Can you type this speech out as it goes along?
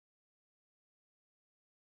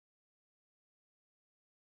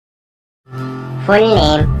Full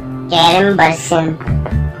name Karem Bürsin.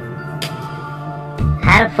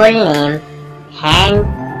 Her full name Hande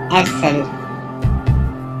Erçel.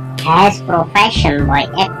 Has profession by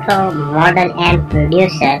actor, model and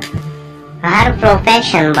producer. Her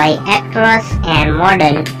profession by actress and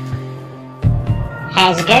model.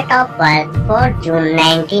 Has date of birth 4 June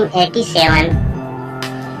 1987.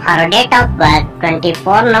 Her date of birth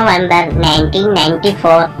 24 November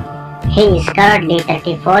 1994. He is currently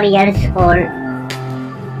 34 years old.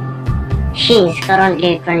 She is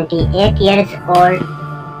currently 28 years old.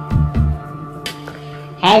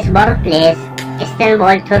 Has birthplace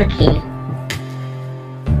Istanbul, Turkey.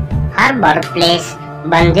 Her birthplace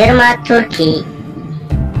Bandırma, Turkey.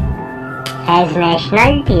 Has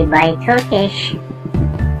nationality by Turkish.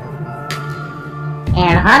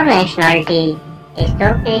 And her nationality is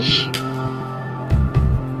Turkish.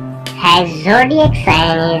 Has zodiac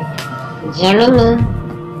sign is Gemini.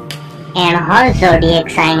 And her zodiac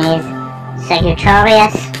sign is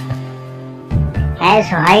Sagittarius. His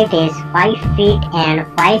height is 5 feet and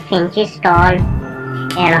 5 inches tall,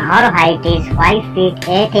 and her height is 5 feet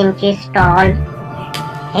 8 inches tall.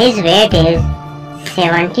 His weight is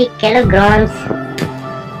 70 kilograms,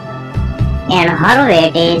 and her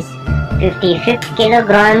weight is 55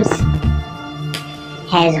 kilograms.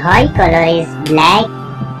 His eye color is black.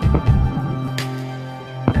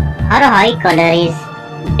 Her eye color is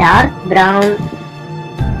dark brown.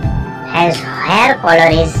 His hair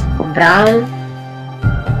color is brown.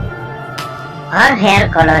 Her hair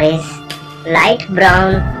color is light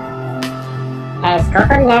brown. His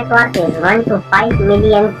total net worth is 1 to 5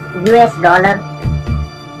 million US dollar,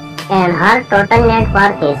 and her total net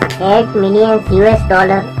worth is 8 million US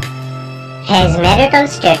dollar. His marital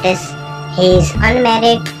status, he is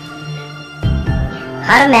unmarried.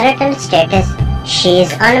 Her marital status, she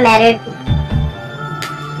is unmarried.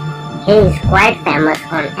 He is quite famous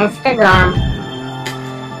on Instagram.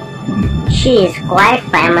 She is quite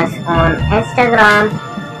famous on Instagram.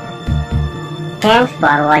 Thanks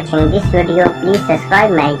for watching this video. Please subscribe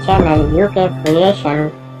my channel UK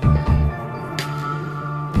Creation.